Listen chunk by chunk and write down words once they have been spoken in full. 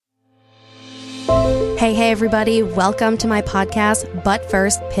Hey, everybody. Welcome to my podcast, But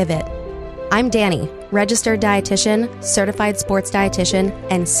First Pivot. I'm Danny, registered dietitian, certified sports dietitian,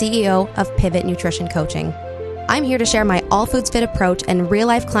 and CEO of Pivot Nutrition Coaching. I'm here to share my all foods fit approach and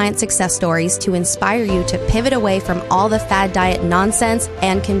real-life client success stories to inspire you to pivot away from all the fad diet nonsense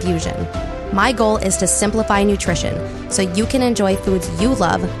and confusion. My goal is to simplify nutrition so you can enjoy foods you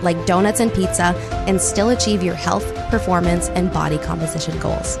love, like donuts and pizza, and still achieve your health, performance, and body composition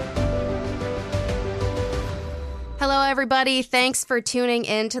goals. Hello, everybody. Thanks for tuning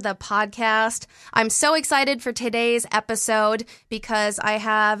in to the podcast. I'm so excited for today's episode because I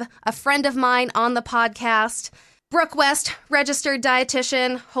have a friend of mine on the podcast, Brooke West, registered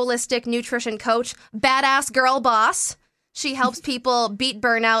dietitian, holistic nutrition coach, badass girl boss. She helps people beat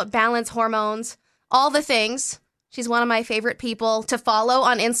burnout, balance hormones, all the things. She's one of my favorite people to follow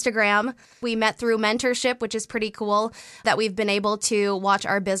on Instagram. We met through mentorship, which is pretty cool that we've been able to watch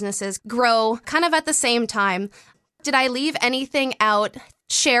our businesses grow kind of at the same time. Did I leave anything out?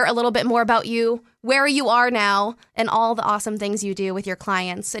 Share a little bit more about you, where you are now, and all the awesome things you do with your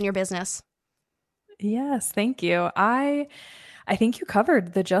clients and your business. Yes, thank you. I think you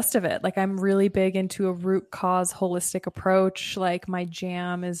covered the gist of it. Like, I'm really big into a root cause holistic approach. Like, my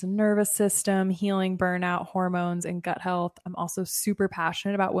jam is nervous system, healing burnout, hormones, and gut health. I'm also super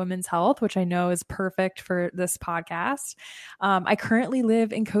passionate about women's health, which I know is perfect for this podcast. I currently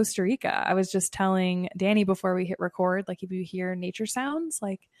live in Costa Rica. I was just telling Danny before we hit record, like, if you hear nature sounds,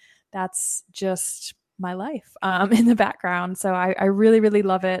 like, that's just my life in the background. So I really, really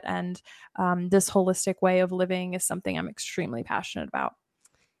love it. And this holistic way of living is something I'm extremely passionate about.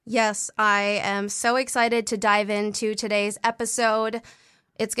 Yes, I am so excited to dive into today's episode.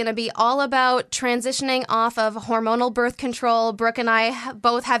 It's going to be all about transitioning off of hormonal birth control. Brooke and I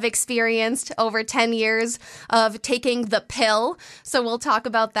both have experienced over 10 years of taking the pill. So we'll talk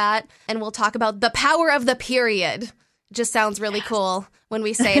about that, and we'll talk about the power of the period. Just sounds really cool when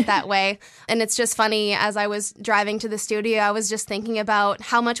we say it that way. And it's just funny, as I was driving to the studio, I was just thinking about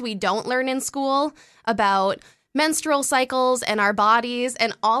how much we don't learn in school about menstrual cycles and our bodies.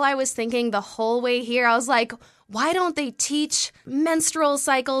 And all I was thinking the whole way here, I was like, why don't they teach menstrual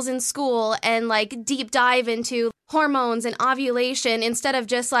cycles in school and like deep dive into hormones and ovulation instead of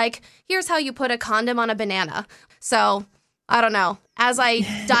just like, here's how you put a condom on a banana. So I don't know. As I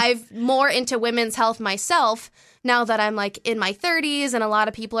dive more into women's health myself, now that I'm like in my 30s and a lot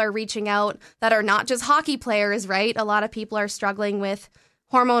of people are reaching out that are not just hockey players, right? A lot of people are struggling with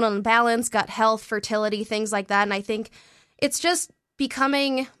hormonal imbalance, gut health, fertility, things like that. And I think it's just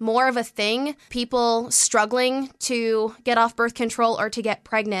becoming more of a thing, people struggling to get off birth control or to get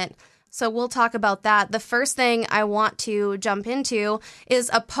pregnant. So we'll talk about that. The first thing I want to jump into is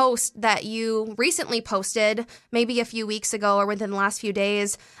a post that you recently posted, maybe a few weeks ago or within the last few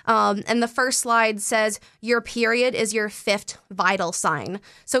days. And the first slide says, your period is your fifth vital sign.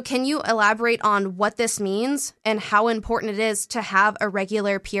 So can you elaborate on what this means and how important it is to have a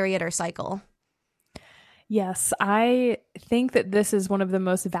regular period or cycle? Yes, I think that this is one of the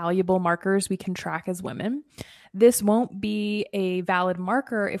most valuable markers we can track as women. This won't be a valid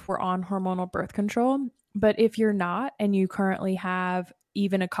marker if we're on hormonal birth control, but if you're not and you currently have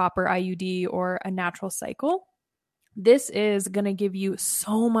even a copper IUD or a natural cycle, this is going to give you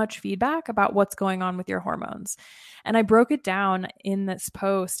so much feedback about what's going on with your hormones. And I broke it down in this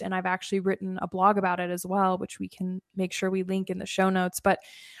post, and I've actually written a blog about it as well, which we can make sure we link in the show notes. But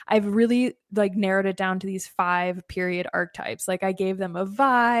I've really like narrowed it down to these 5 period archetypes. Like, I gave them a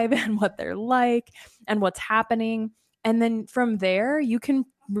vibe and what they're like and what's happening. And then from there, you can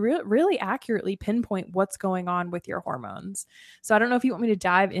really accurately pinpoint what's going on with your hormones. So I don't know if you want me to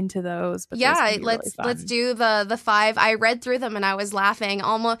dive into those, but yeah, let's do the 5. I read through them and I was laughing.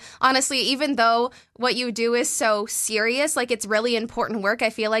 Almost honestly, even though what you do is so serious, like it's really important work, I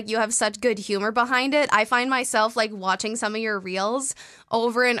feel like you have such good humor behind it. I find myself like watching some of your reels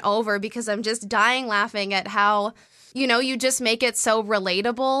over and over because I'm just dying laughing at how, you know, you just make it so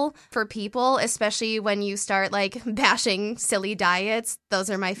relatable for people, especially when you start like bashing silly diets. Those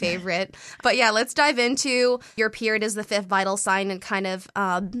are my favorite. But yeah, let's dive into your period is the fifth vital sign and kind of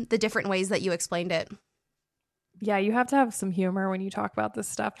the different ways that you explained it. Yeah, you have to have some humor when you talk about this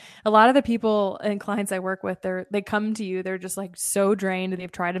stuff. A lot of the people and clients I work with, they come to you, they're just like so drained.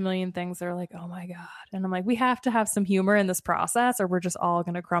 They've tried a million things. They're like, oh my God. And I'm like, we have to have some humor in this process or we're just all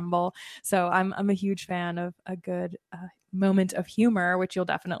going to crumble. So I'm a huge fan of a good moment of humor, which you'll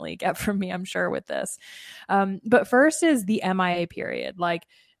definitely get from me, I'm sure, with this. But first is the MIA period. Like,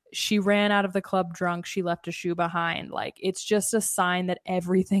 she ran out of the club drunk. She left a shoe behind. Like, it's just a sign that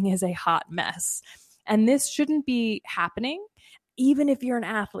everything is a hot mess. And this shouldn't be happening. even if you're an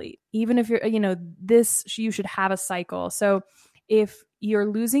athlete, even if you're, you should have a cycle. So if you're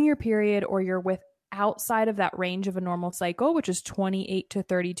losing your period or you're outside of that range of a normal cycle, which is 28 to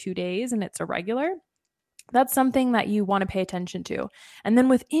 32 days, and it's irregular, that's something that you want to pay attention to. And then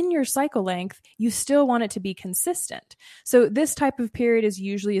within your cycle length, you still want it to be consistent. So this type of period is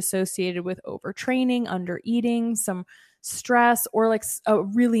usually associated with overtraining, undereating, some stress, or like a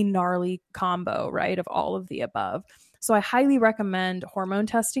really gnarly combo, right, of all of the above. So I highly recommend hormone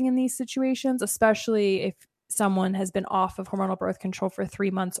testing in these situations, especially if someone has been off of hormonal birth control for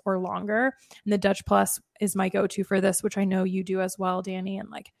 3 months or longer. And the Dutch Plus is my go-to for this, which I know you do as well, Danny, and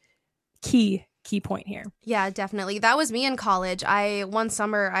like key point here. Yeah, definitely. That was me in college. One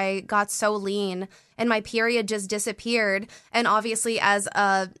summer I got so lean and my period just disappeared. And obviously as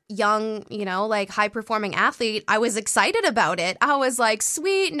a young, like high performing athlete, I was excited about it. I was like,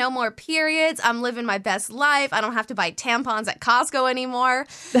 sweet, no more periods. I'm living my best life. I don't have to buy tampons at Costco anymore.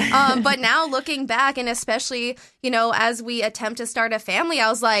 But now looking back, and especially, as we attempt to start a family, I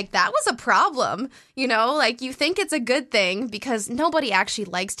was like, that was a problem. Like you think it's a good thing because nobody actually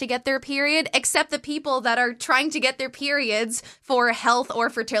likes to get their period except the people that are trying to get their periods for health or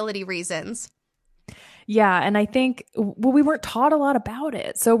fertility reasons. Yeah. And I think, we weren't taught a lot about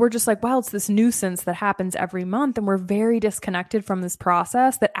it. So we're just like, well, it's this nuisance that happens every month. And we're very disconnected from this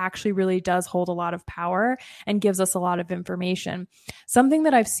process that actually really does hold a lot of power and gives us a lot of information. Something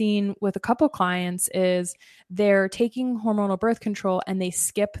that I've seen with a couple clients is they're taking hormonal birth control and they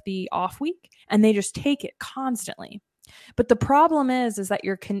skip the off week and they just take it constantly. But the problem is that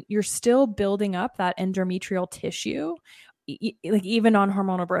you're still building up that endometrial tissue, like even on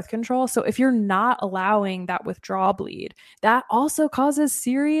hormonal birth control. So if you're not allowing that withdrawal bleed, that also causes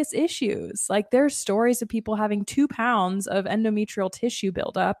serious issues. Like there's stories of people having 2 pounds of endometrial tissue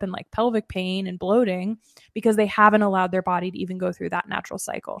buildup and like pelvic pain and bloating because they haven't allowed their body to even go through that natural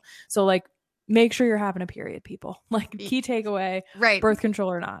cycle. So like make sure you're having a period, people. Like key takeaway, right? Birth control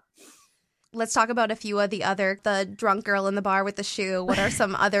or not. Let's talk about a few of the drunk girl in the bar with the shoe. What are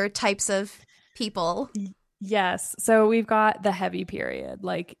some other types of people? Yes. So we've got the heavy period.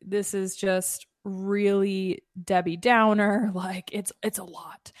 Like this is just really Debbie Downer. Like it's a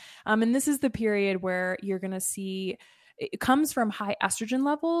lot. And this is the period where you're going to see it comes from high estrogen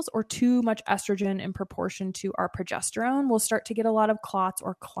levels or too much estrogen in proportion to our progesterone. We'll start to get a lot of clots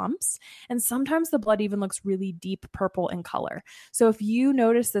or clumps. And sometimes the blood even looks really deep purple in color. So if you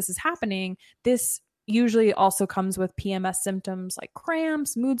notice this is happening, this usually also comes with PMS symptoms like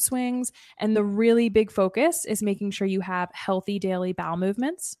cramps, mood swings, and the really big focus is making sure you have healthy daily bowel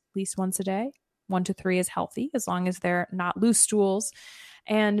movements, at least once a day. 1 to 3 is healthy as long as they're not loose stools,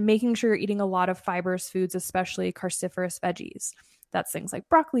 and making sure you're eating a lot of fibrous foods, especially cruciferous veggies. That's things like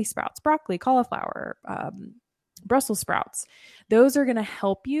broccoli sprouts, broccoli, cauliflower, Brussels sprouts. Those are going to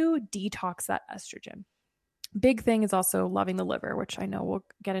help you detox that estrogen. Big thing is also loving the liver, which I know we'll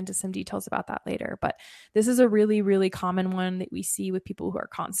get into some details about that later. But this is a really, really common one that we see with people who are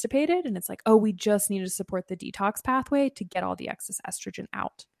constipated. And it's like, oh, we just need to support the detox pathway to get all the excess estrogen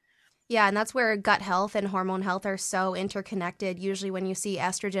out. Yeah, and that's where gut health and hormone health are so interconnected. Usually when you see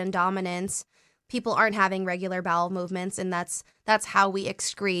estrogen dominance, people aren't having regular bowel movements, and that's how we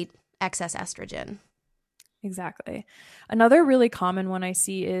excrete excess estrogen. Exactly. Another really common one I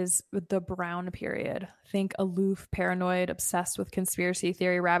see is with the brown period. Think aloof, paranoid, obsessed with conspiracy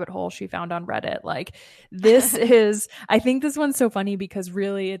theory rabbit hole she found on Reddit. Like this is, I think this one's so funny because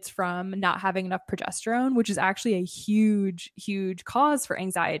really it's from not having enough progesterone, which is actually a huge, huge cause for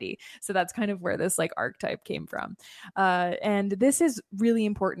anxiety. So that's kind of where this like archetype came from. And this is really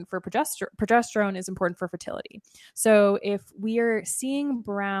important for progesterone. Progesterone is important for fertility. So if we are seeing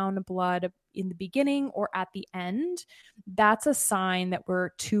brown blood in the beginning or at the end, that's a sign that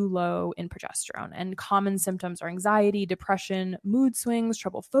we're too low in progesterone. And common symptoms are anxiety, depression, mood swings,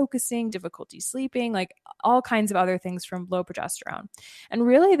 trouble focusing, difficulty sleeping, like all kinds of other things from low progesterone. And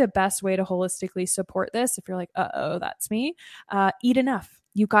really the best way to holistically support this, if you're like, uh-oh, that's me, eat enough.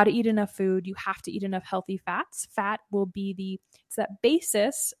 You got to eat enough food. You have to eat enough healthy fats. Fat will be it's that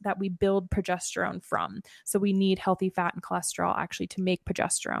basis that we build progesterone from. So we need healthy fat and cholesterol actually to make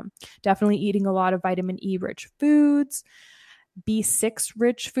progesterone. Definitely eating a lot of vitamin E rich foods, B6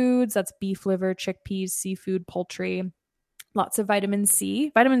 rich foods. That's beef liver, chickpeas, seafood, poultry. Lots of vitamin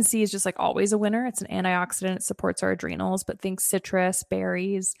C. Vitamin C is just like always a winner. It's an antioxidant. It supports our adrenals, but think citrus,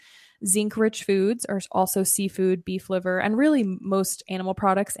 berries. Zinc-rich foods are also seafood, beef liver, and really most animal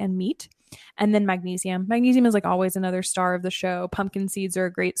products and meat. And then magnesium. Magnesium is like always another star of the show. Pumpkin seeds are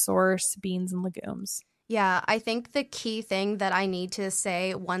a great source, beans and legumes. Yeah, I think the key thing that I need to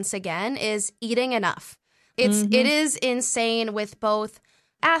say once again is eating enough. It is insane with both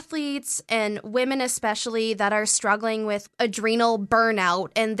athletes and women especially that are struggling with adrenal burnout,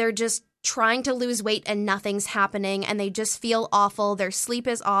 and they're just trying to lose weight and nothing's happening, and they just feel awful. Their sleep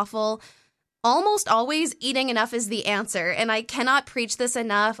is awful. Almost always eating enough is the answer. And I cannot preach this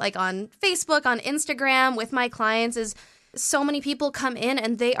enough, like on Facebook, on Instagram with my clients, is so many people come in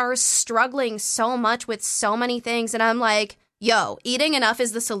and they are struggling so much with so many things. And I'm like, yo, eating enough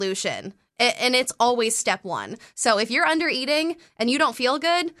is the solution. And it's always step one. So if you're under eating and you don't feel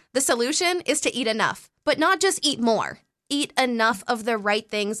good, the solution is to eat enough, but not just eat more. Eat enough of the right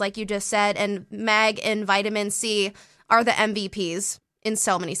things, like you just said, and mag and vitamin C are the MVPs in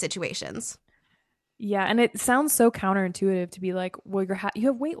so many situations. Yeah, and it sounds so counterintuitive to be like, well, you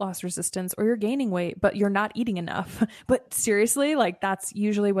have weight loss resistance or you're gaining weight, but you're not eating enough. But seriously, like that's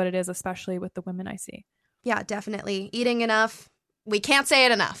usually what it is, especially with the women I see. Yeah, definitely. Eating enough. We can't say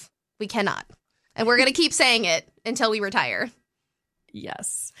it enough. We cannot. And we're going to keep saying it until we retire.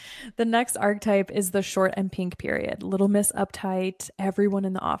 Yes. The next archetype is the short and pink period. Little Miss Uptight. Everyone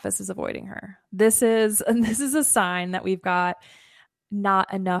in the office is avoiding her. This is a sign that we've got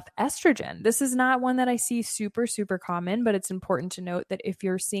not enough estrogen. This is not one that I see super, super common, but it's important to note that if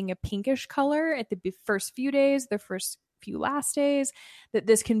you're seeing a pinkish color at the first few days, the first few last days, that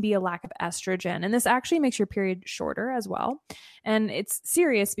this can be a lack of estrogen. And this actually makes your period shorter as well. And it's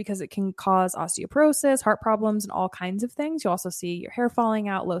serious because it can cause osteoporosis, heart problems, and all kinds of things. You also see your hair falling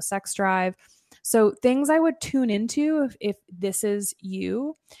out, low sex drive. So things I would tune into if this is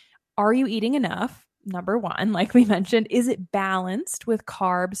you: are you eating enough? Number one, like we mentioned, is it balanced with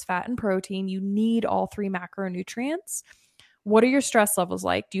carbs, fat, and protein? You need all three macronutrients. What are your stress levels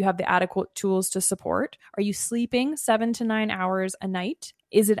like? Do you have the adequate tools to support? Are you sleeping 7 to 9 hours a night?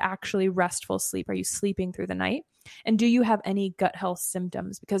 Is it actually restful sleep? Are you sleeping through the night? And do you have any gut health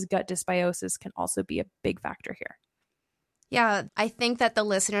symptoms? Because gut dysbiosis can also be a big factor here. Yeah, I think that the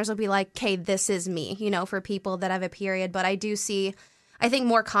listeners will be like, okay, this is me, for people that have a period. But I do see, I think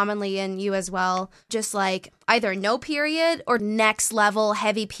more commonly in you as well, just like either no period or next level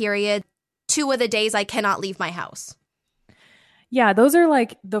heavy period. 2 of the days I cannot leave my house. Yeah, those are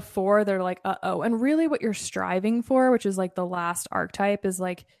like the 4. They're like, uh-oh. And really what you're striving for, which is like the last archetype, is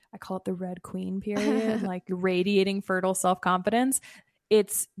like, I call it the red queen period, like radiating fertile self-confidence.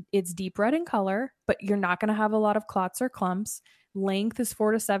 It's deep red in color, but you're not going to have a lot of clots or clumps. Length is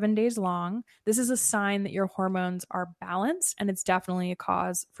 4 to 7 days long. This is a sign that your hormones are balanced, and it's definitely a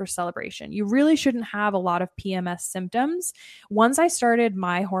cause for celebration. You really shouldn't have a lot of PMS symptoms. Once I started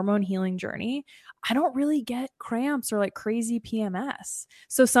my hormone healing journey, I don't really get cramps or like crazy PMS.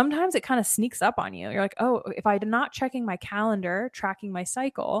 So sometimes it kind of sneaks up on you. You're like, oh, if I'm not checking my calendar, tracking my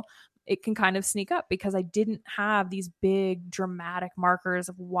cycle, it can kind of sneak up because I didn't have these big dramatic markers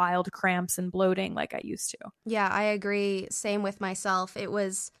of wild cramps and bloating like I used to. Yeah, I agree. Same with myself. It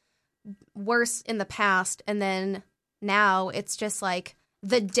was worse in the past. And then now it's just like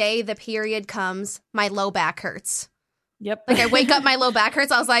the day the period comes, my low back hurts. Yep. Like I wake up, my low back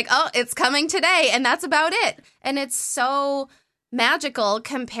hurts. I was like, oh, it's coming today. And that's about it. And it's so magical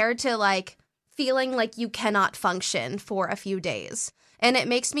compared to like feeling like you cannot function for a few days. And it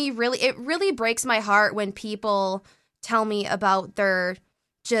makes me it really breaks my heart when people tell me about their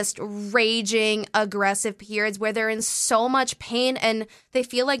just raging, aggressive periods where they're in so much pain and they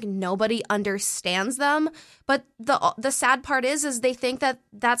feel like nobody understands them. But the sad part is they think that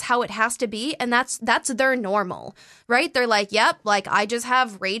that's how it has to be, and that's their normal, right? They're like, yep, like I just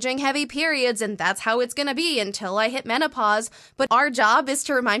have raging heavy periods and that's how it's going to be until I hit menopause. But our job is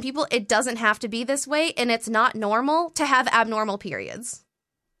to remind people it doesn't have to be this way, and it's not normal to have abnormal periods.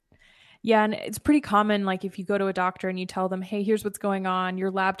 Yeah, and it's pretty common, like if you go to a doctor and you tell them, hey, here's what's going on, your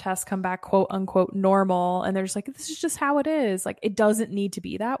lab tests come back quote unquote normal, and they're just like, this is just how it is. Like it doesn't need to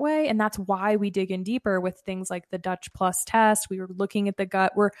be that way. And that's why we dig in deeper with things like the Dutch Plus test. We were looking at the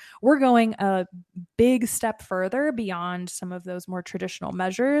gut. We're going a big step further beyond some of those more traditional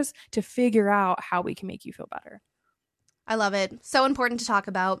measures to figure out how we can make you feel better. I love it. So important to talk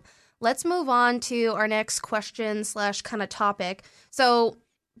about. Let's move on to our next question / kind of topic. So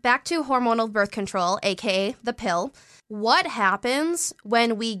back to hormonal birth control, aka the pill. What happens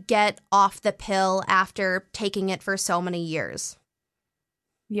when we get off the pill after taking it for so many years?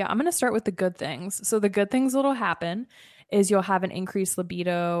 Yeah, I'm going to start with the good things. So the good things that'll happen is you'll have an increased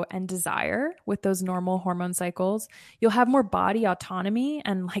libido and desire with those normal hormone cycles. You'll have more body autonomy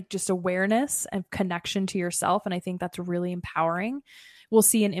and like just awareness and connection to yourself. And I think that's really empowering. We'll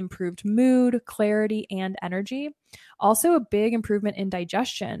see an improved mood, clarity, and energy. Also, a big improvement in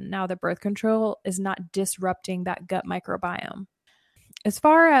digestion now that birth control is not disrupting that gut microbiome. As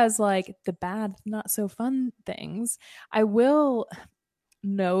far as like the bad, not so fun things, I will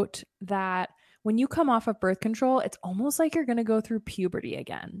note that when you come off of birth control, it's almost like you're going to go through puberty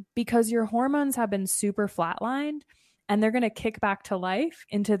again because your hormones have been super flatlined and they're going to kick back to life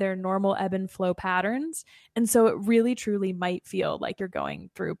into their normal ebb and flow patterns. And so it really truly might feel like you're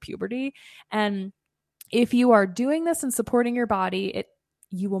going through puberty. And if you are doing this and supporting your body,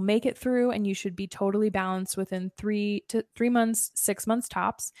 you will make it through and you should be totally balanced within 3 months, 6 months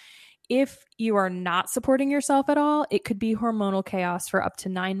tops. If you are not supporting yourself at all, it could be hormonal chaos for up to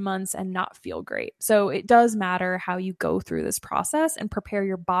 9 months and not feel great. So it does matter how you go through this process and prepare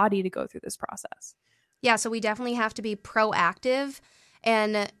your body to go through this process. Yeah, so we definitely have to be proactive.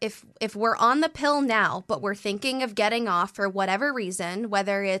 And if we're on the pill now, but we're thinking of getting off for whatever reason,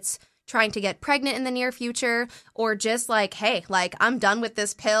 whether it's trying to get pregnant in the near future or just like, hey, like I'm done with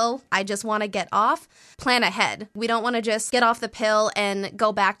this pill, I just want to get off, plan ahead. We don't want to just get off the pill and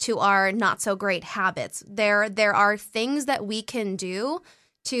go back to our not so great habits. There are things that we can do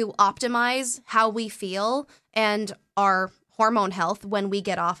to optimize how we feel and our hormone health when we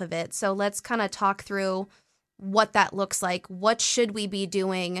get off of it. So let's kind of talk through what that looks like. What should we be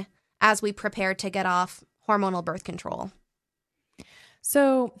doing as we prepare to get off hormonal birth control?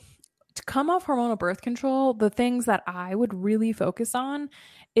 So to come off hormonal birth control, the things that I would really focus on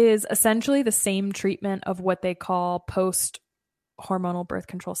is essentially the same treatment of what they call post hormonal birth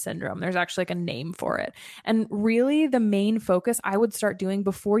control syndrome. There's actually like a name for it. And really the main focus I would start doing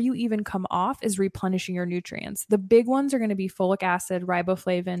before you even come off is replenishing your nutrients. The big ones are going to be folic acid,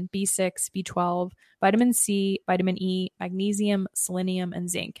 riboflavin, B6, B12, vitamin C, vitamin E, magnesium, selenium, and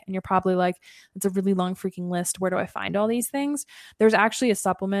zinc. And you're probably like, it's a really long freaking list. Where do I find all these things? There's actually a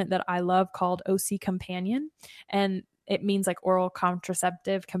supplement that I love called OC Companion. And it means like oral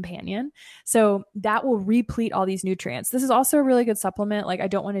contraceptive companion. So that will replete all these nutrients. This is also a really good supplement. Like I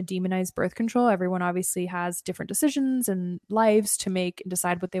don't want to demonize birth control. Everyone obviously has different decisions and lives to make and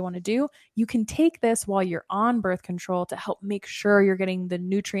decide what they want to do. You can take this while you're on birth control to help make sure you're getting the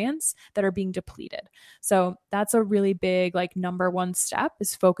nutrients that are being depleted. So that's a really big like number one step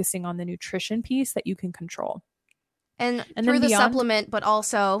is focusing on the nutrition piece that you can control. And through the supplement, but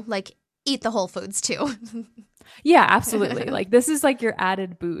also like eat the whole foods too. Yeah, absolutely. Like this is like your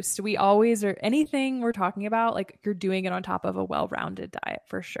added boost. We always are anything we're talking about, like you're doing it on top of a well-rounded diet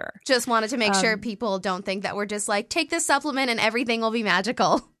for sure. Just wanted to make sure people don't think that we're just like, take this supplement and everything will be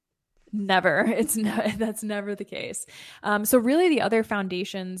magical. Never. That's never the case. So really the other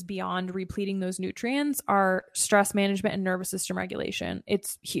foundations beyond repleting those nutrients are stress management and nervous system regulation.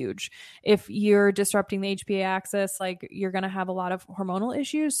 It's huge. If you're disrupting the HPA axis, like you're going to have a lot of hormonal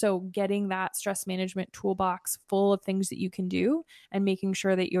issues. So getting that stress management toolbox full of things that you can do and making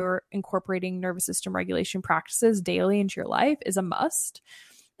sure that you're incorporating nervous system regulation practices daily into your life is a must.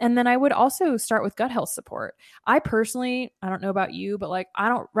 And then I would also start with gut health support. I personally, I don't know about you, but like I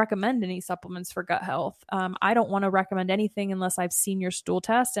don't recommend any supplements for gut health. I don't want to recommend anything unless I've seen your stool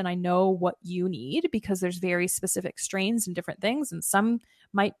test and I know what you need because there's very specific strains and different things. And some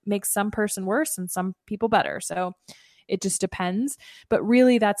might make some person worse and some people better. So it just depends. But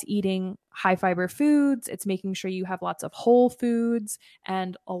really that's eating high fiber foods. It's making sure you have lots of whole foods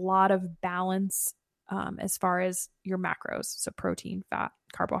and a lot of balance as far as your macros, so protein, fat,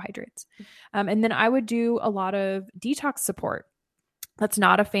 carbohydrates. And then I would do a lot of detox support. That's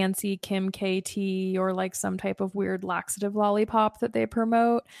not a fancy Kim KT or like some type of weird laxative lollipop that they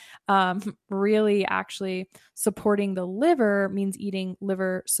promote. Really actually supporting the liver means eating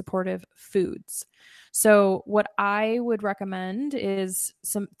liver supportive foods. So what I would recommend is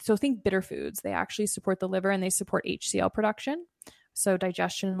so think bitter foods. They actually support the liver and they support HCl production. So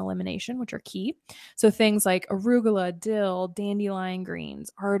digestion and elimination, which are key. So things like arugula, dill, dandelion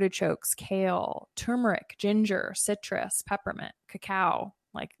greens, artichokes, kale, turmeric, ginger, citrus, peppermint, cacao,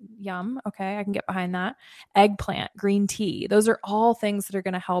 like yum. Okay, I can get behind that. Eggplant, green tea. Those are all things that are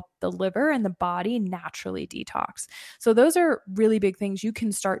going to help the liver and the body naturally detox. So those are really big things you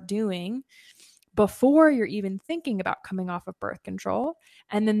can start doing before you're even thinking about coming off of birth control.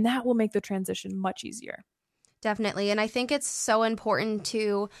 And then that will make the transition much easier. Definitely. And I think it's so important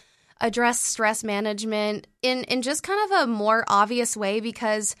to address stress management in just kind of a more obvious way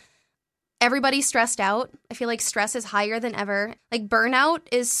because everybody's stressed out. I feel like stress is higher than ever. Like burnout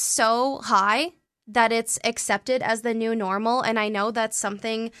is so high that it's accepted as the new normal. And I know that's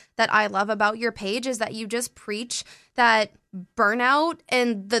something that I love about your page is that you just preach that burnout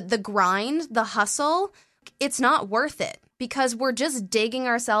and the grind, the hustle, it's not worth it. Because we're just digging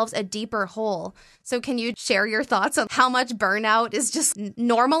ourselves a deeper hole. So can you share your thoughts on how much burnout is just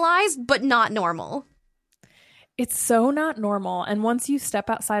normalized, but not normal? It's so not normal. And once you step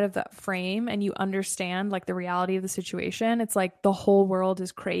outside of that frame and you understand like the reality of the situation, it's like the whole world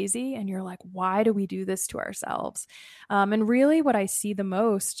is crazy. And you're like, why do we do this to ourselves? And really, what I see the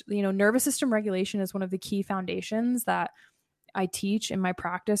most, nervous system regulation is one of the key foundations that I teach in my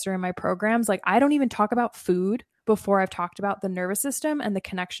practice or in my programs. Like, I don't even talk about food before I've talked about the nervous system and the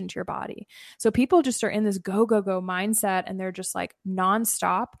connection to your body. So people just are in this go, go, go mindset and they're just like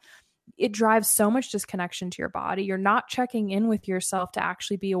nonstop. It drives so much disconnection to your body. You're not checking in with yourself to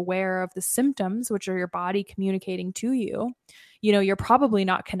actually be aware of the symptoms, which are your body communicating to you. You're probably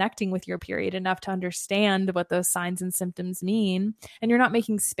not connecting with your period enough to understand what those signs and symptoms mean. And you're not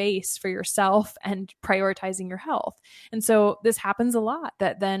making space for yourself and prioritizing your health. And so this happens a lot,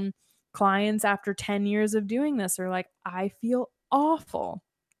 that then clients after 10 years of doing this are like, I feel awful.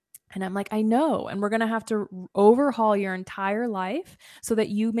 And I'm like, I know. And we're going to have to overhaul your entire life so that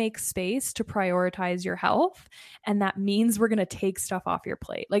you make space to prioritize your health. And that means we're going to take stuff off your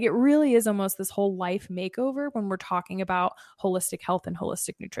plate. Like, it really is almost this whole life makeover when we're talking about holistic health and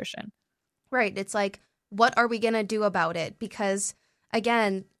holistic nutrition. Right. It's like, what are we going to do about it? Because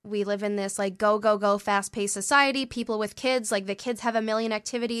again, we live in this like go, go, go, fast paced society. People with kids, like the kids have a million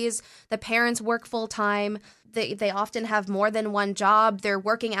activities. The parents work full time. They often have more than one job. They're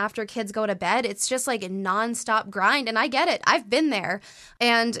working after kids go to bed. It's just like a nonstop grind. And I get it. I've been there.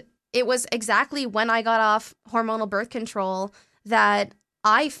 And it was exactly when I got off hormonal birth control that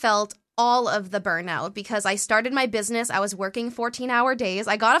I felt all of the burnout, because I started my business. I was working 14-hour days.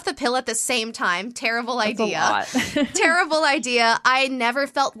 I got off the pill at the same time. Terrible idea. That's a lot. Terrible idea. I never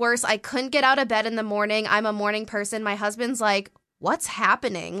felt worse. I couldn't get out of bed in the morning. I'm a morning person. My husband's like, what's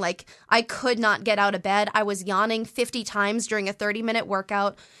happening? Like, I could not get out of bed. I was yawning 50 times during a 30-minute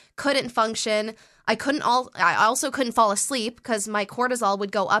workout. Couldn't function. I also couldn't fall asleep because my cortisol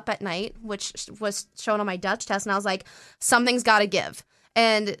would go up at night, which was shown on my Dutch test. And I was like, something's got to give.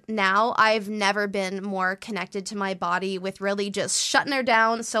 And now I've never been more connected to my body, with really just shutting her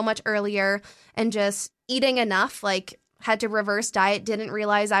down so much earlier and just eating enough. Like, had to reverse diet, didn't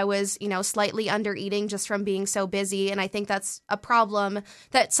realize I was, slightly under eating just from being so busy. And I think that's a problem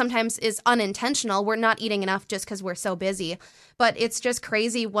that sometimes is unintentional. We're not eating enough just because we're so busy. But it's just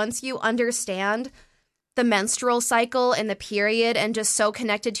crazy once you understand the menstrual cycle and the period and just so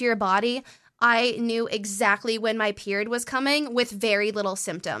connected to your body. I knew exactly when my period was coming with very little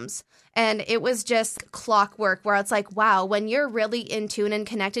symptoms. And it was just clockwork, where it's like, wow, when you're really in tune and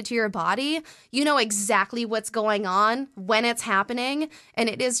connected to your body, you know exactly what's going on, when it's happening. And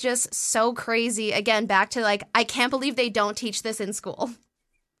it is just so crazy. Again, back to like, I can't believe they don't teach this in school.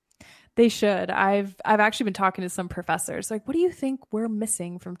 They should. I've actually been talking to some professors like, what do you think we're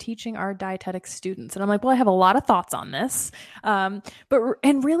missing from teaching our dietetic students? And I'm like, well, I have a lot of thoughts on this. And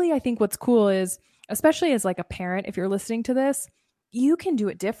really, I think what's cool is, especially as like a parent, if you're listening to this, you can do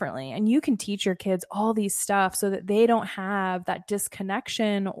it differently and you can teach your kids all these stuff so that they don't have that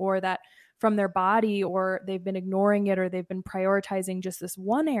disconnection or that from their body, or they've been ignoring it, or they've been prioritizing just this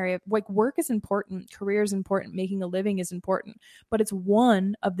one area. Like, work is important, career is important, making a living is important, but it's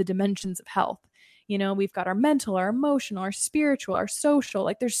one of the dimensions of health. We've got our mental, our emotional, our spiritual, our social,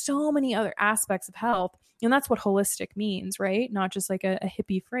 like there's so many other aspects of health. And that's what holistic means, right? Not just like a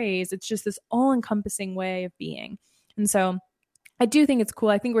hippie phrase. It's just this all-encompassing way of being. And so I do think it's cool.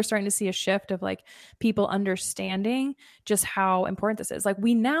 I think we're starting to see a shift of like people understanding just how important this is. Like,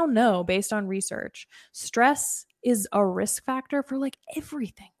 we now know, based on research, stress is a risk factor for like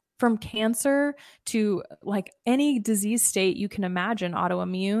everything from cancer to like any disease state you can imagine,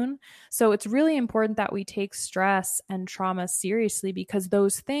 autoimmune. So it's really important that we take stress and trauma seriously, because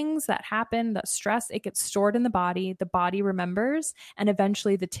those things that happen, that stress, it gets stored in the body remembers, and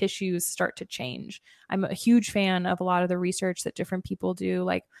eventually the tissues start to change. I'm a huge fan of a lot of the research that different people do,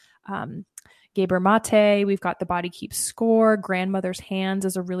 like Gabor Mate. We've got The Body Keeps Score. Grandmother's Hands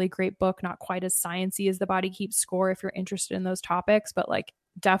is a really great book, not quite as sciencey as The Body Keeps Score if you're interested in those topics, but like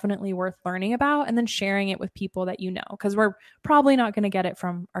definitely worth learning about, and then sharing it with people that because we're probably not going to get it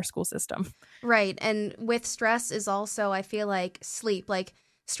from our school system. Right. And with stress is also, I feel like, sleep. Like,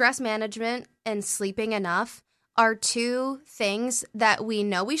 stress management and sleeping enough are two things that we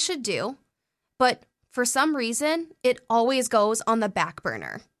know we should do, but for some reason, it always goes on the back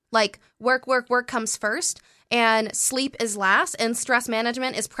burner. Like, work comes first, and sleep is last, and stress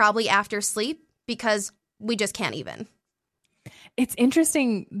management is probably after sleep, because we just can't even. It's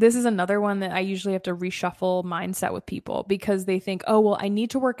interesting. This is another one that I usually have to reshuffle mindset with people, because they think, oh, well, I need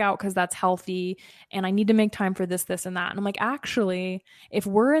to work out because that's healthy and I need to make time for this, this, and that. And I'm like, actually, if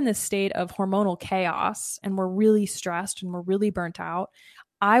we're in this state of hormonal chaos and we're really stressed and we're really burnt out,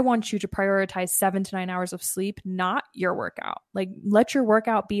 I want you to prioritize 7 to 9 hours of sleep, not your workout. Like, let your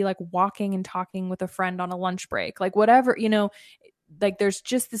workout be like walking and talking with a friend on a lunch break, like whatever, like there's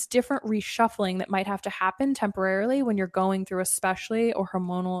just this different reshuffling that might have to happen temporarily when you're going through especially a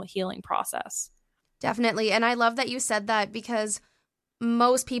hormonal healing process. Definitely. And I love that you said that, because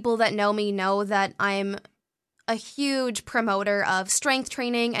most people that know me know that I'm a huge promoter of strength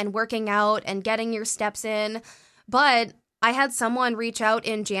training and working out and getting your steps in. But I had someone reach out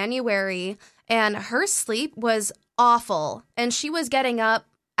in January and her sleep was awful. And she was getting up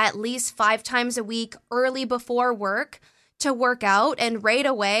at least 5 times a week early before work to work out. And right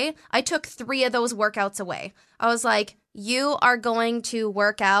away, I took 3 of those workouts away. I was like, you are going to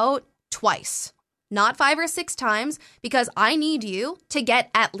work out twice, not 5 or 6 times, because I need you to get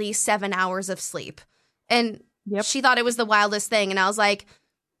at least 7 hours of sleep. And she thought it was the wildest thing. And I was like,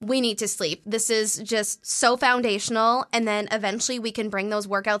 we need to sleep. This is just so foundational. And then eventually we can bring those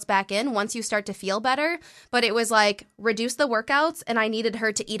workouts back in once you start to feel better. But it was like, reduce the workouts, and I needed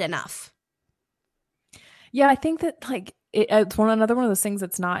her to eat enough. Yeah, I think that like it's another one of those things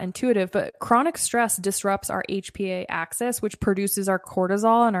that's not intuitive, but chronic stress disrupts our HPA axis, which produces our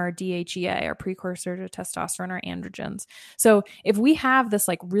cortisol and our DHEA, our precursor to testosterone, our androgens. So if we have this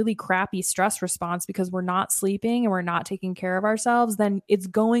like really crappy stress response because we're not sleeping and we're not taking care of ourselves, then it's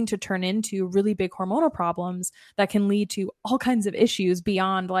going to turn into really big hormonal problems that can lead to all kinds of issues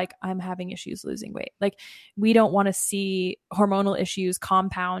beyond like, I'm having issues losing weight. Like, we don't want to see hormonal issues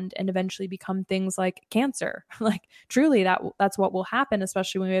compound and eventually become things like cancer. Like, truly, that's what will happen,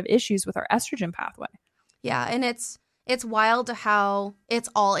 especially when we have issues with our estrogen pathway. Yeah, and it's wild how it's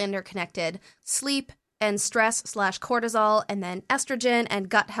all interconnected. Sleep and stress/cortisol, and then estrogen and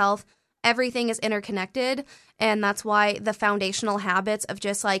gut health, everything is interconnected. And that's why the foundational habits of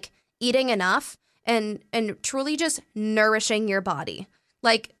just like eating enough and truly just nourishing your body.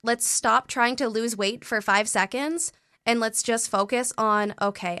 Like, let's stop trying to lose weight for 5 seconds and let's just focus on,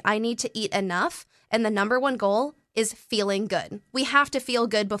 okay, I need to eat enough. And the number one goal is feeling good. We have to feel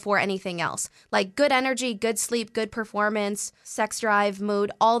good before anything else. Like good energy, good sleep, good performance, sex drive, mood,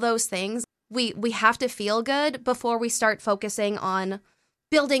 all those things. We have to feel good before we start focusing on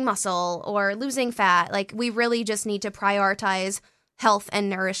building muscle or losing fat. Like, we really just need to prioritize health and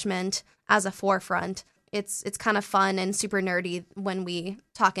nourishment as a forefront. It's kind of fun and super nerdy when we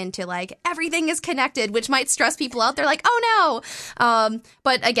talk into like everything is connected, which might stress people out. They're like, oh no.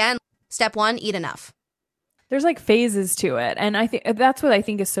 But again, step 1, eat enough. There's like phases to it. And I think that's what I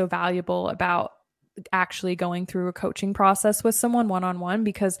think is so valuable about actually going through a coaching process with someone one-on-one,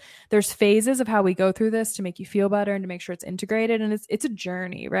 because there's phases of how we go through this to make you feel better and to make sure it's integrated. And it's a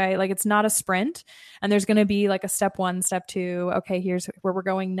journey, right? Like, it's not a sprint, and there's going to be like a step 1, step 2. Okay, here's where we're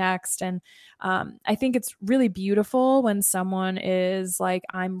going next. And I think it's really beautiful when someone is like,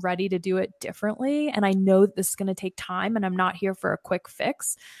 I'm ready to do it differently. And I know that this is going to take time and I'm not here for a quick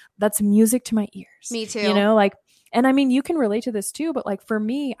fix. That's music to my ears. Me too. Like, and I mean, you can relate to this too, but like for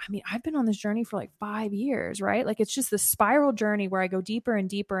me, I mean, I've been on this journey for like 5 years, right? Like, it's just this spiral journey where I go deeper and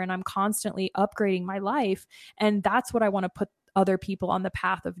deeper and I'm constantly upgrading my life. And that's what I want to put other people on the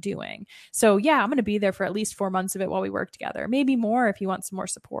path of doing. So yeah, I'm going to be there for at least 4 months of it while we work together, maybe more if you want some more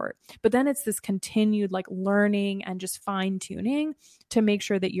support. But then it's this continued like learning and just fine tuning to make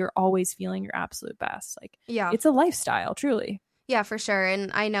sure that you're always feeling your absolute best. Like, yeah, it's a lifestyle, truly. Yeah, for sure.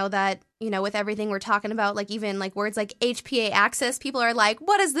 And I know that, with everything we're talking about, like even like words like HPA axis, people are like,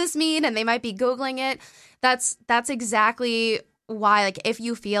 what does this mean? And they might be Googling it. That's exactly why, like, if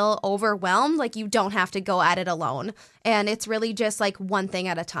you feel overwhelmed, like, you don't have to go at it alone. And it's really just like one thing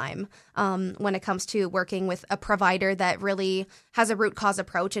at a time when it comes to working with a provider that really has a root cause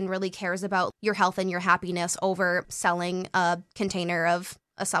approach and really cares about your health and your happiness over selling a container of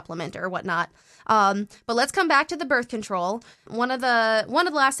a supplement or whatnot. But let's come back to the birth control. One of the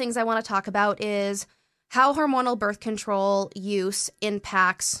last things I want to talk about is how hormonal birth control use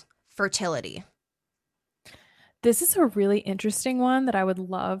impacts fertility. This is a really interesting one that I would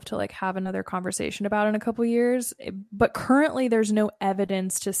love to like have another conversation about in a couple years. But currently there's no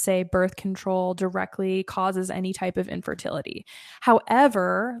evidence to say birth control directly causes any type of infertility.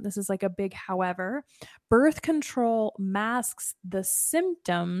 However, this is like a big however, birth control masks the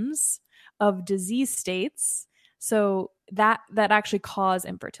symptoms of disease states, so that actually cause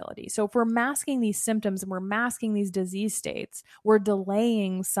infertility. So if we're masking these symptoms and we're masking these disease states, we're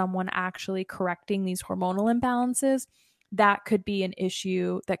delaying someone actually correcting these hormonal imbalances. That could be an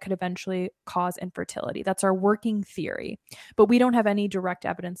issue that could eventually cause infertility. That's our working theory. But we don't have any direct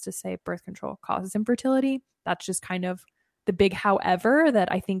evidence to say birth control causes infertility. That's just kind of the big however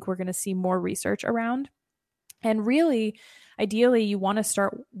that I think we're going to see more research around. And really, ideally, you want to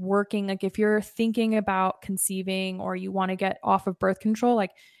start working, like if you're thinking about conceiving or you want to get off of birth control,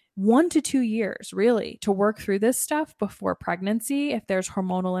 like 1 to 2 years really to work through this stuff before pregnancy if there's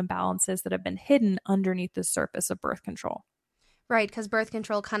hormonal imbalances that have been hidden underneath the surface of birth control. Right, because birth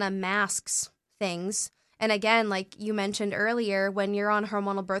control kind of masks things. And again, like you mentioned earlier, when you're on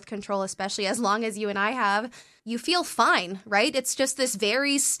hormonal birth control, especially as long as you and I have, you feel fine, right? It's just this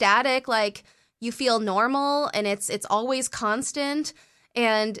very static, like you feel normal and it's always constant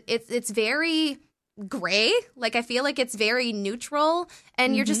and it's very gray. Like I feel like it's very neutral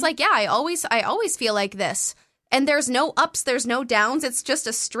and you're just like, yeah, I always feel like this. And there's no ups, there's no downs. It's just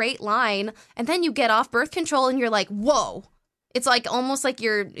a straight line. And then you get off birth control and you're like, whoa. It's like almost like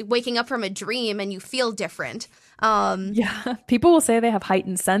you're waking up from a dream and you feel different. Yeah. People will say they have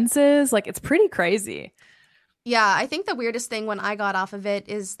heightened senses. Like it's pretty crazy. Yeah. I think the weirdest thing when I got off of it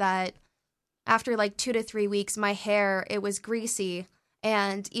is that after like 2 to 3 weeks, my hair, it was greasy.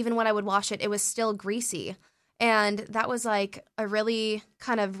 And even when I would wash it, it was still greasy. And that was like a really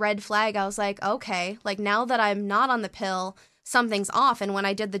kind of red flag. I was like, okay, like now that I'm not on the pill, something's off. And when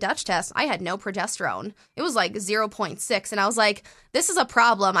I did the Dutch test, I had no progesterone. It was like 0.6. And I was like, this is a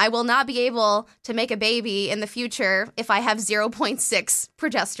problem. I will not be able to make a baby in the future if I have 0.6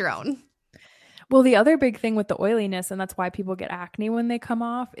 progesterone. Well, the other big thing with the oiliness, and that's why people get acne when they come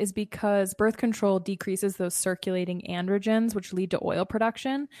off, is because birth control decreases those circulating androgens, which lead to oil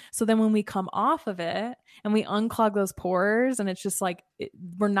production. So then when we come off of it and we unclog those pores, and it's just like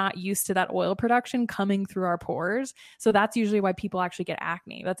we're not used to that oil production coming through our pores. So that's usually why people actually get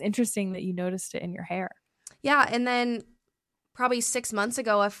acne. That's interesting that you noticed it in your hair. Yeah. And then probably 6 months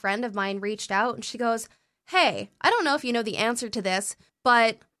ago, a friend of mine reached out and she goes, hey, I don't know if you know the answer to this,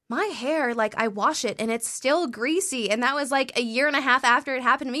 but my hair, like I wash it and it's still greasy. And that was like a year and a half after it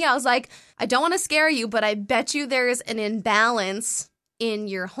happened to me. I was like, I don't want to scare you, but I bet you there's an imbalance in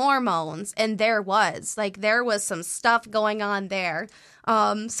your hormones. And there was some stuff going on there.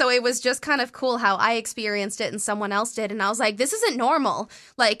 So it was just kind of cool how I experienced it and someone else did. And I was like, this isn't normal.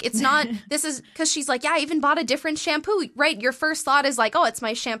 Like, it's not, this is, because she's like, yeah, I even bought a different shampoo, right? Your first thought is like, oh, it's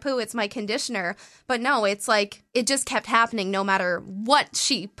my shampoo, it's my conditioner. But no, it's like, it just kept happening no matter what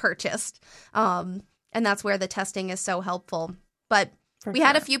she purchased. And that's where the testing is so helpful. But we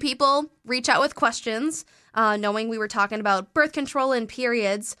had a few people reach out with questions, knowing we were talking about birth control and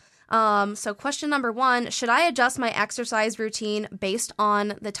periods. So question number 1, should I adjust my exercise routine based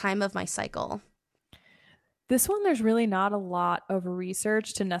on the time of my cycle? This one, there's really not a lot of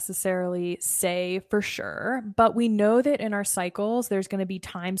research to necessarily say for sure, but we know that in our cycles, there's going to be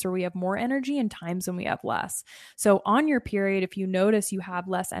times where we have more energy and times when we have less. So on your period, if you notice you have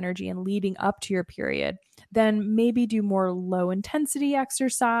less energy and leading up to your period, then maybe do more low intensity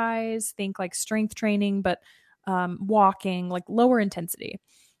exercise, think like strength training, but walking, like lower intensity.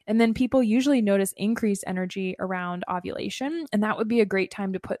 And then people usually notice increased energy around ovulation. And that would be a great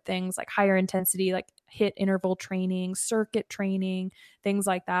time to put things like higher intensity, like HIIT interval training, circuit training, things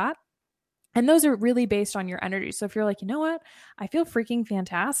like that. And those are really based on your energy. So if you're like, you know what, I feel freaking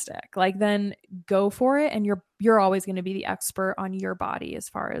fantastic, like then go for it. And you're always going to be the expert on your body as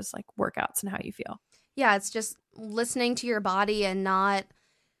far as like workouts and how you feel. Yeah, it's just listening to your body and not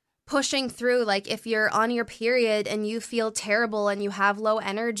pushing through. Like if you're on your period and you feel terrible and you have low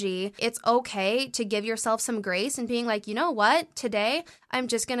energy, it's okay to give yourself some grace and being like, you know what, today I'm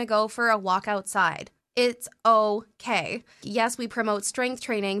just going to go for a walk outside. It's okay. Yes, we promote strength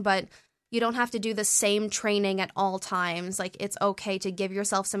training, but you don't have to do the same training at all times. Like it's okay to give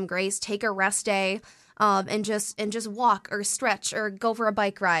yourself some grace, take a rest day, and just walk or stretch or go for a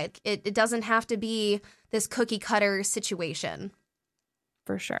bike ride. It doesn't have to be this cookie cutter situation.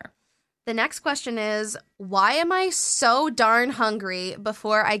 For sure. The next question is, why am I so darn hungry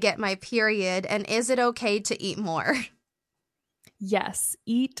before I get my period, and is it okay to eat more? Yes,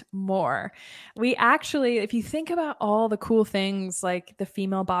 eat more. We actually, if you think about all the cool things like the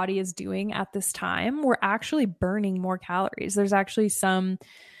female body is doing at this time, we're actually burning more calories. There's actually some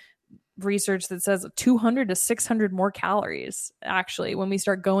research that says 200 to 600 more calories actually when we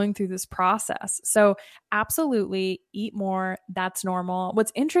start going through this process. So absolutely eat more. That's normal.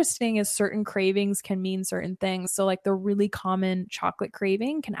 What's interesting is certain cravings can mean certain things. So like the really common chocolate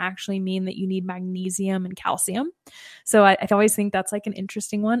craving can actually mean that you need magnesium and calcium. So I always think that's like an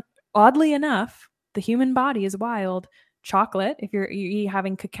interesting one. Oddly enough, the human body is wild. Chocolate, if you're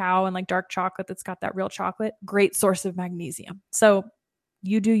having cacao and like dark chocolate that's got that real chocolate, great source of magnesium. So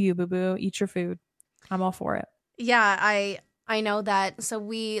you do you, boo-boo. Eat your food. I'm all for it. Yeah, I know that. So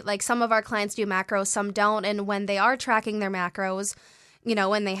we, like some of our clients do macros, some don't. And when they are tracking their macros,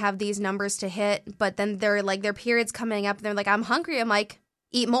 and they have these numbers to hit, but then they're like, their period's coming up and they're like, I'm hungry. I'm like,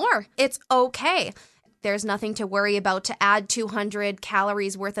 eat more. It's okay. There's nothing to worry about to add 200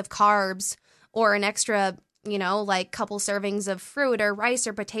 calories worth of carbs or an extra, like couple servings of fruit or rice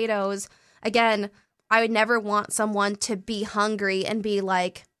or potatoes. Again, I would never want someone to be hungry and be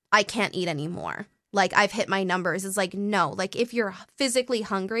like, I can't eat anymore. Like, I've hit my numbers. It's like, no, like if you're physically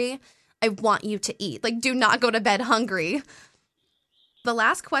hungry, I want you to eat. Like, do not go to bed hungry. The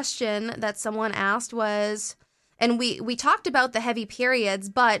last question that someone asked was, and we talked about the heavy periods,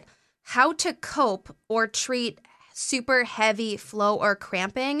 but how to cope or treat super heavy flow or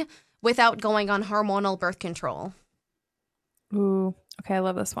cramping without going on hormonal birth control. Ooh, okay, I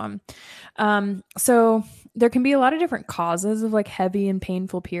love this one. So there can be a lot of different causes of like heavy and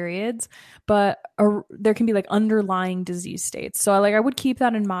painful periods, but there can be like underlying disease states. So I would keep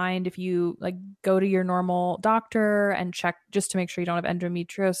that in mind if you like go to your normal doctor and check just to make sure you don't have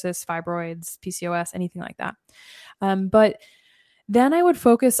endometriosis, fibroids, PCOS, anything like that. But then I would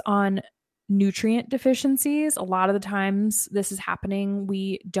focus on nutrient deficiencies. A lot of the times this is happening.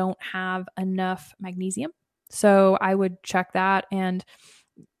 We don't have enough magnesium. So I would check that, and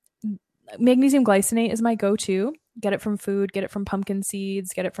magnesium glycinate is my go-to. Get it from food, get it from pumpkin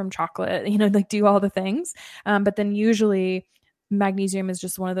seeds, get it from chocolate, like do all the things. But then usually magnesium is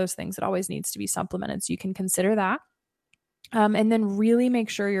just one of those things that always needs to be supplemented. So you can consider that. And then really make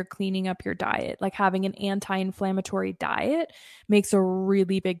sure you're cleaning up your diet. Like having an anti-inflammatory diet makes a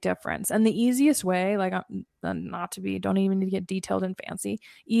really big difference. And the easiest way, like don't even need to get detailed and fancy.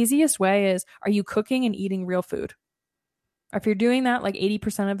 Easiest way is, are you cooking and eating real food? If you're doing that like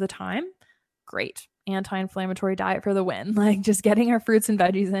 80% of the time, great. Anti-inflammatory diet for the win. Like just getting our fruits and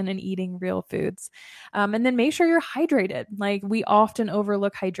veggies in and eating real foods. And then make sure you're hydrated. Like we often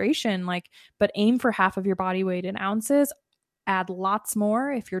overlook hydration, but aim for half of your body weight in ounces. Add lots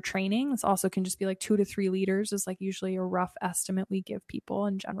more if you're training. This also can just be like 2 to 3 liters is like usually a rough estimate we give people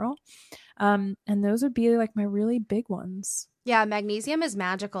in general. And those would be like my really big ones. Yeah, magnesium is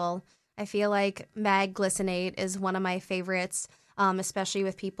magical. I feel like mag glycinate is one of my favorites, especially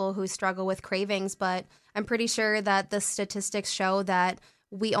with people who struggle with cravings. But I'm pretty sure that the statistics show that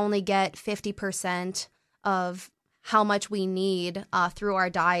we only get 50% of how much we need through our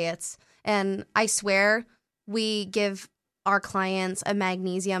diets. And I swear we give our clients a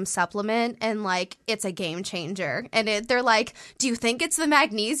magnesium supplement and like it's a game changer. And they're like, do you think it's the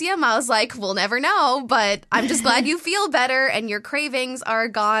magnesium? I was like, we'll never know, but I'm just glad you feel better and your cravings are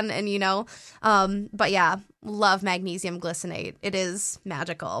gone. And but yeah, love magnesium glycinate. It is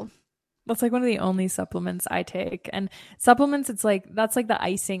magical. That's like one of the only supplements I take. And supplements, it's like, that's like the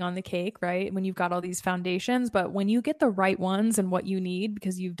icing on the cake, right? When you've got all these foundations, but when you get the right ones and what you need,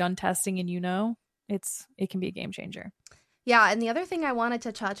 because you've done testing and it can be a game changer. Yeah, and the other thing I wanted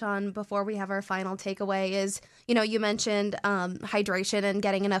to touch on before we have our final takeaway is, you mentioned hydration and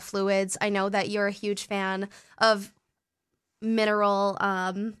getting enough fluids. I know that you're a huge fan of mineral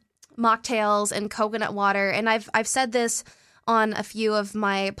mocktails and coconut water, and I've said this on a few of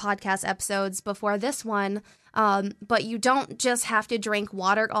my podcast episodes before this one, but you don't just have to drink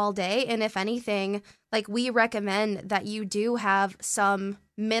water all day, and if anything, like we recommend that you do have some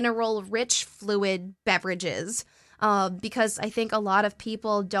mineral-rich fluid beverages. Because I think a lot of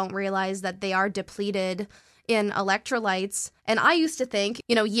people don't realize that they are depleted in electrolytes. And I used to think,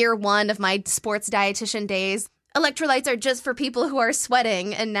 year one of my sports dietitian days, electrolytes are just for people who are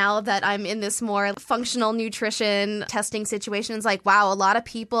sweating. And now that I'm in this more functional nutrition testing situation, it's like, wow, a lot of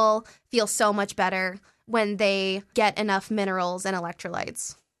people feel so much better when they get enough minerals and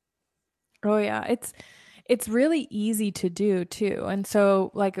electrolytes. Oh, yeah. It's really easy to do too. And so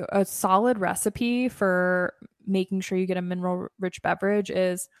like a solid recipe for making sure you get a mineral rich beverage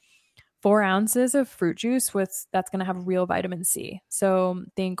is 4 ounces of fruit juice that's going to have real vitamin C. So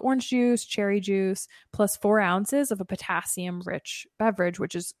think orange juice, cherry juice, plus 4 ounces of a potassium rich beverage,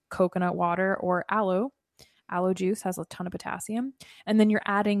 which is coconut water or aloe. Aloe juice has a ton of potassium. And then you're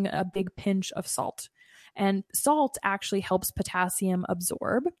adding a big pinch of salt. And salt actually helps potassium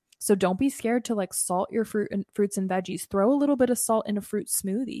absorb. So don't be scared to like salt your fruits and veggies. Throw a little bit of salt in a fruit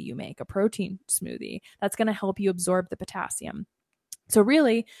smoothie you make, a protein smoothie. That's going to help you absorb the potassium. So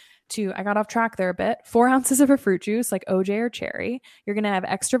really, I got off track there a bit, 4 ounces of a fruit juice like OJ or cherry. You're going to have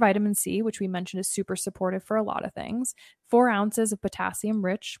extra vitamin C, which we mentioned is super supportive for a lot of things. 4 ounces of potassium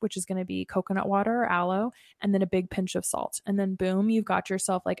rich, which is going to be coconut water or aloe, and then a big pinch of salt. And then boom, you've got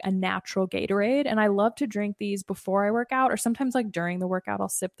yourself like a natural Gatorade. And I love to drink these before I work out, or sometimes like during the workout, I'll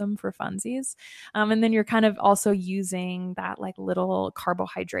sip them for funsies. And then you're kind of also using that like little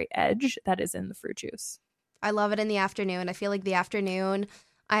carbohydrate edge that is in the fruit juice. I love it in the afternoon. I feel like the afternoon,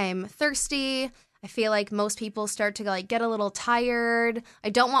 I'm thirsty. I feel like most people start to like get a little tired. I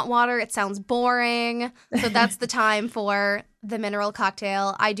don't want water. It sounds boring. So that's the time for the mineral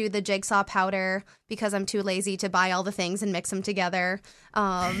cocktail. I do the jigsaw powder because I'm too lazy to buy all the things and mix them together.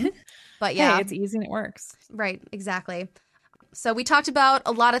 But yeah. Hey, it's easy and it works. Right, exactly. So we talked about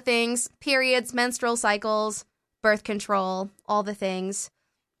a lot of things: periods, menstrual cycles, birth control, all the things.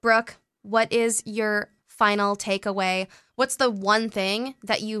 Brooke, what is your final takeaway? What's the one thing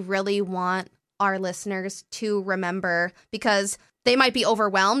that you really want our listeners to remember? Because they might be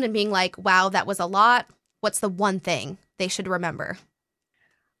overwhelmed and being like, wow, that was a lot. What's the one thing they should remember?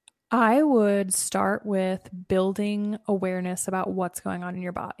 I would start with building awareness about what's going on in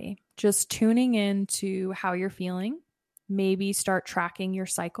your body. Just tuning into how you're feeling. Maybe start tracking your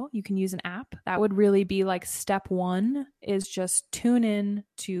cycle. You can use an app. That would really be like step one, is just tune in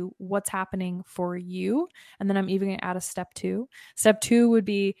to what's happening for you. And then I'm even going to add a step two. Step two would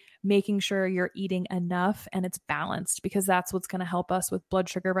be making sure you're eating enough and it's balanced, because that's what's going to help us with blood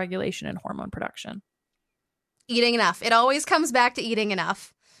sugar regulation and hormone production. Eating enough. It always comes back to eating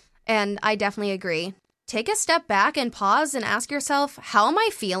enough. And I definitely agree. Take a step back and pause and ask yourself, how am I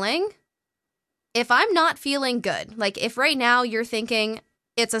feeling? If I'm not feeling good, like if right now you're thinking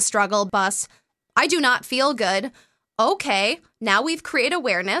it's a struggle bus, I do not feel good. Okay, now we've created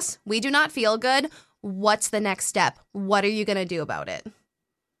awareness. We do not feel good. What's the next step? What are you going to do about it?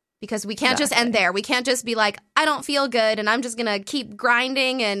 Because we can't just end there. We can't just be like, I don't feel good and I'm just going to keep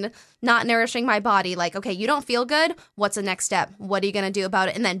grinding and not nourishing my body. Like, okay, you don't feel good. What's the next step? What are you going to do about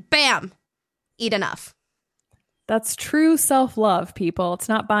it? And then bam, eat enough. That's true self-love, people. It's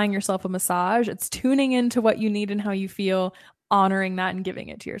not buying yourself a massage. It's tuning into what you need and how you feel, honoring that and giving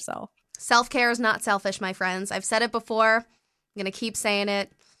it to yourself. Self-care is not selfish, my friends. I've said it before. I'm going to keep saying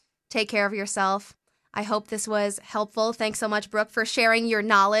it. Take care of yourself. I hope this was helpful. Thanks so much, Brooke, for sharing your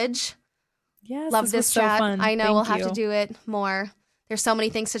knowledge. Yes, love this chat. So fun. I know Thank we'll have you. to do it more. There's so many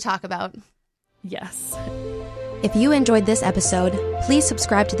things to talk about. Yes. If you enjoyed this episode, please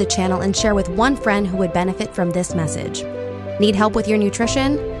subscribe to the channel and share with one friend who would benefit from this message. Need help with your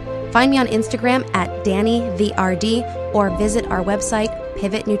nutrition? Find me on Instagram at DannyTheRD or visit our website,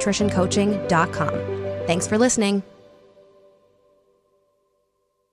 pivotnutritioncoaching.com. Thanks for listening.